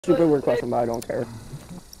Super weird question, but I don't care.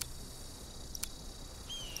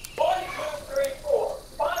 1, 2, 3, 4.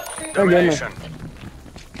 5, 6, Domination.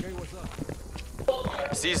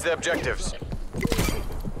 Seize the objectives.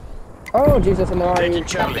 Oh, Jesus, I'm already... Taking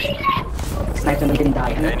Charlie. Sniped him and didn't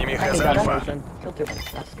die. Enemy has Alpha. Kill two.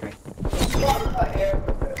 That's great.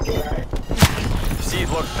 Seed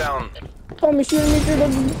locked down. Tommy shooting me through the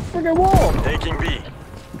freaking wall! Taking B.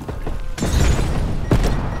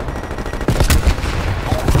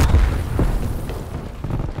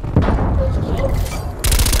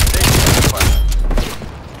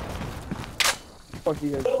 Fuck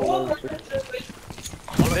you guys for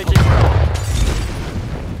Taking Bravo.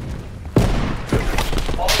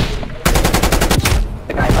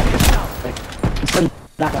 The guy like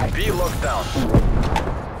that guy. B locked down.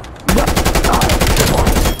 No,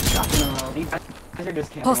 these guys are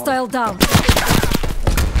just camping. Hostile down. We're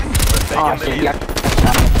Oh taking the shit, lead. yeah.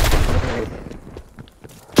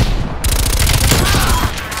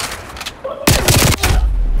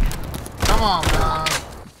 Come on, man.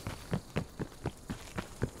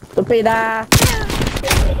 Stupida!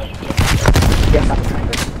 Yes, I'm trying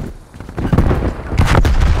to.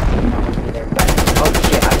 Oh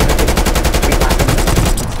shit, I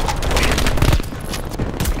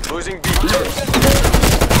Losing B.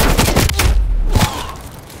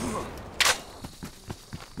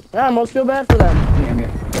 I almost feel bad for them. I'm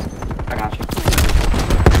here. I got you.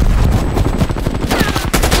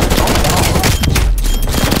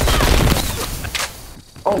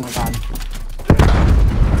 Oh my god.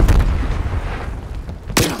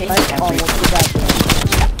 I almost feel bad for them.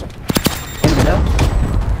 In the window.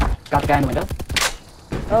 Got the guy in the window.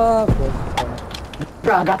 Oh, of course.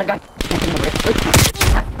 Bro, I got the guy. Get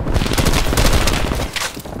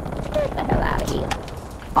the hell out of here.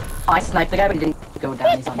 Oh, I sniped the guy, but he didn't go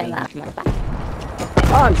down. He's on me.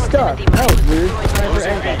 Oh, I'm stuck. That was weird. Sniper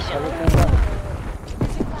and guy.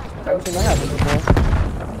 Everything I happened before.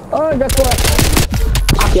 Oh, guess what?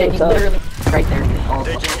 Oh shit, he's up. literally right there. Oh,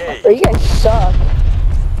 Taking A. Oh, you guys suck.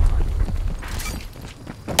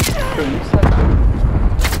 bro, you suck.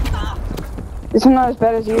 This is not as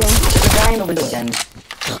bad as you. There's a guy in the window again.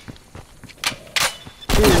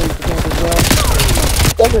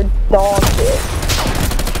 Those are dog shit.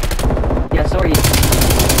 Yeah, sorry.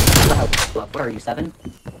 What are you, 7?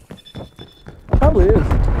 Probably is.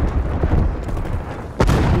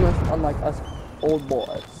 Unlike us old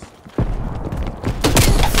boys.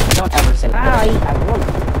 Don't ever say that. I won.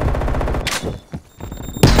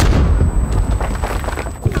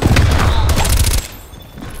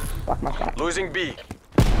 Fuck my shot. Losing B.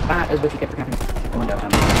 That is what you get for camping the window.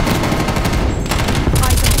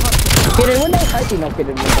 Get in window? I see no kid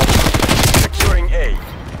in window. Securing A.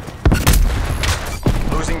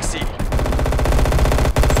 Losing C.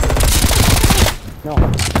 No.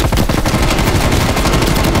 Man,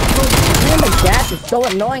 the gas is so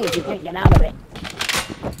annoying if you can't get out of it.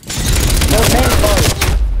 No man fault.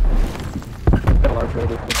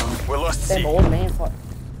 We lost Them C. old man fault.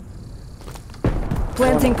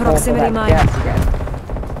 Planting proximity mine. Gas again.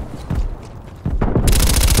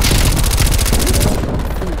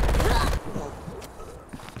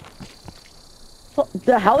 What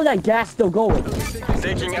the hell is that gas still going?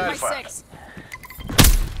 Taking Alpha.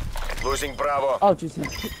 Losing Bravo. Oh, Jesus.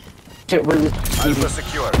 Shit, we're Alpha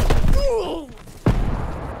secure.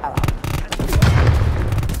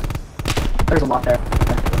 There's a lot there.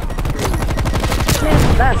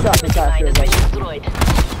 That shot is actually destroyed.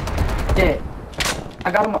 Shit.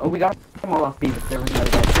 I got him. We got him all off B, but there was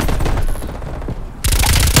another guy.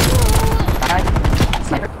 Guy.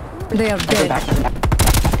 Sniper. They are Back, back, dead. back.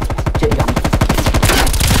 Shit, you got me.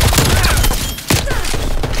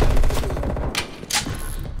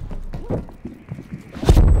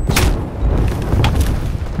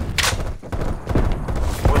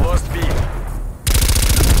 We lost B.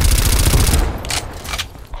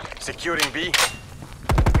 Securing B.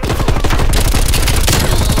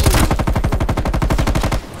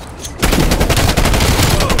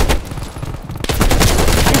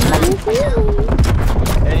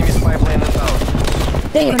 Enemy spy plane is out.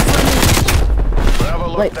 Dang it! Bravo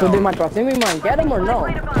locked Wait, so down. did my proximity mine get him or no?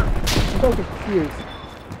 I'm so confused.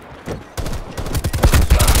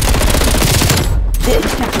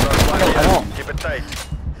 Not at all. Keep it tight.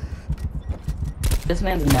 This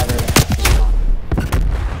man's never.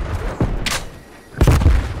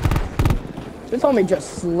 This homie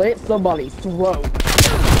just slit somebody's throat.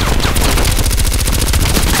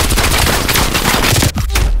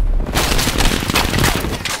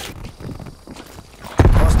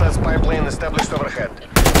 Hostile spy plane established overhead.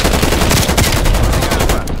 Losing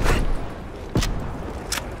Alpha.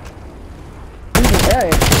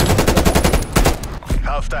 Hey.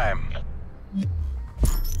 Half time.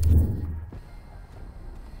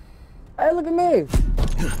 Hey, look at me!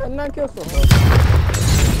 I'm not killed so far.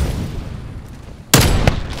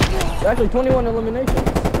 Actually, 21 eliminations.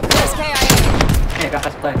 Yes, KIA. Hey, I got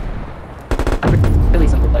this play. I'm really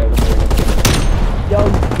simple player with me. Yo,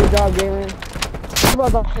 good job, Galen. How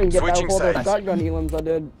about that? I can get that Switching with all those sides. shotgun elims I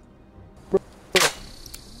did.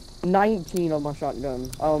 19 on my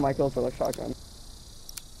shotgun. Oh, my kills for the shotgun.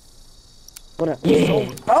 What a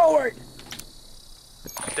Yeah. powered!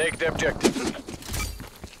 Take the objective.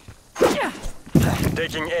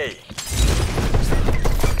 Taking A.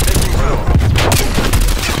 Taking Bravo.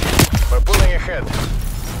 We're pulling ahead.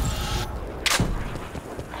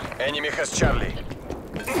 Enemy has Charlie.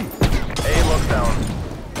 A lockdown.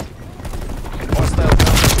 Hostile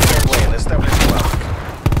counter lane established well.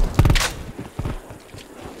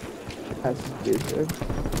 That's stupid.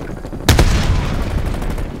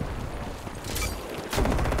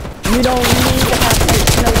 You don't need to have to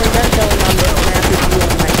know where they're going on this map if you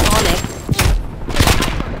are iconic.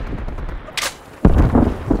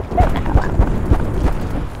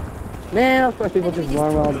 Man, of course people just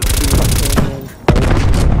run around the fucking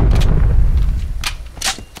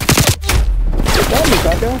Tell me,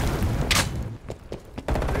 Taco.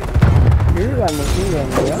 You're got machine gun,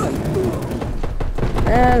 yeah.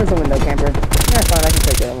 There's a window camper. That's fine, I can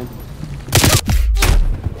take care of him.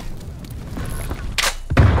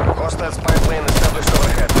 Hostile spy plane established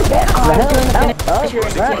overhead.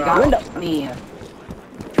 Window. Me.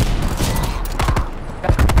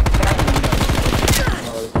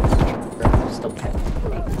 Still pet.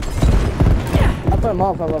 I put him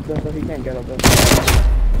off up there so he can't get up there.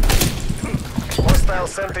 Hostile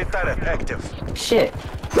sentry turret active. Shit.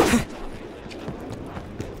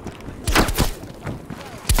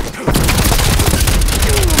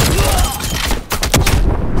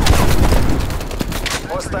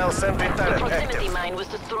 Hostile sentry turret Proximity active. mine was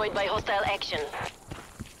destroyed by hostile action.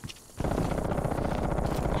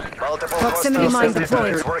 Multiple Proximity hostile mine sentry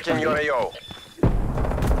deployed. turrets working your AO.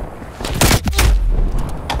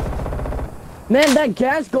 Man, that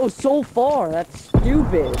gas goes so far. That's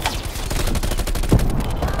stupid.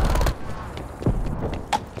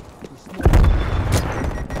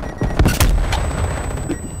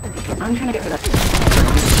 I'm trying to get rid of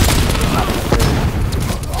that.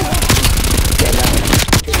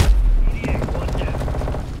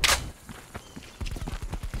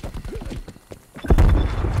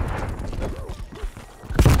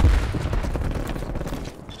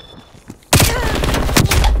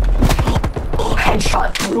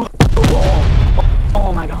 Headshot through the wall.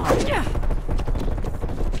 Oh my god.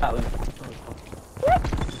 That was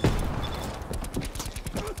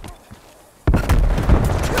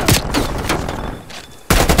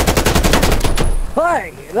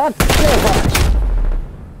Hey, that's still hard.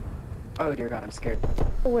 oh dear god, I'm scared.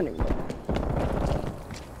 We're winning. Your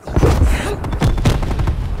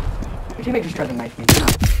teammate just tried to knife me.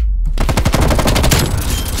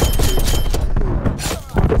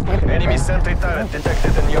 Enemy sentry turret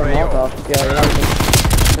detected in your AO. Molotov. Yeah, yeah.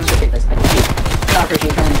 Let me take this. Knocker, she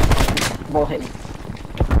can roll hit me.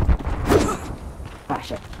 Ah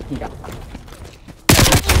shit, he got it.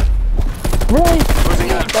 Really? Losing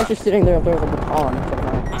Alpha. That's just sitting there with a baton.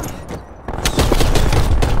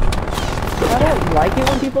 I don't like it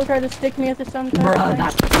when people try to stick me at the same time. Bruh,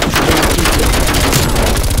 that.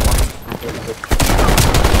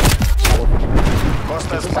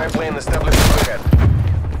 Hostile spy plane established overhead.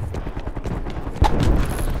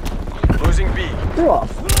 Losing B. They're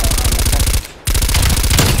off.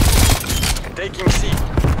 Taking C.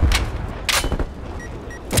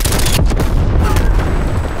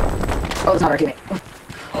 Oh, it's not our teammate.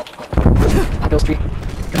 Bill Street.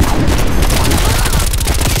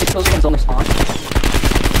 6 kills against only spawn.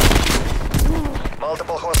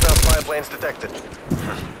 Multiple hostile spy planes detected.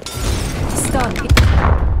 Stun.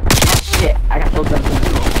 Shit, I got killed them.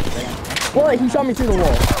 What? He shot me through the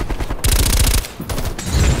wall.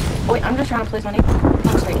 Oh, wait, I'm just trying to place my name.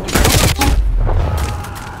 Oh, sorry, can you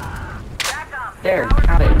there,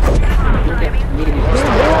 have it. Need to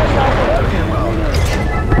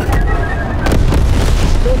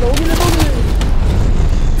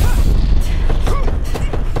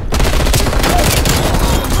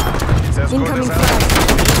It's as good Incoming as flash.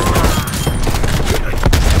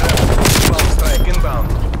 out. Strike inbound.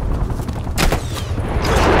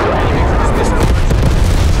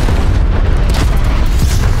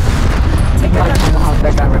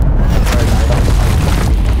 Take that back.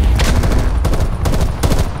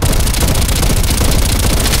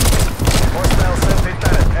 Hostile sentry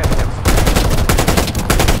turret active.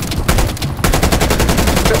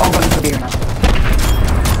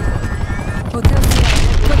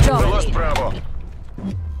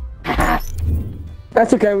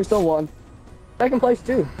 That's okay, we still won. Second place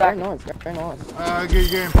too. Very nice, very nice. Good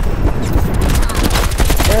game.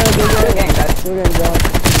 Yeah, Good game, guys. Good game, John.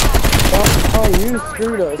 Oh, you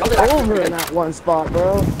screwed us over in that one spot,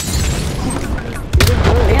 bro. You did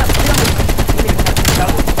good. Damn,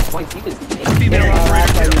 points. He was Yeah,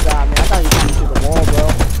 that's how you got me. I thought you got me through the wall, bro.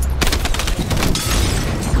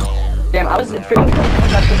 Damn, I was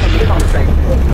freaking on the train.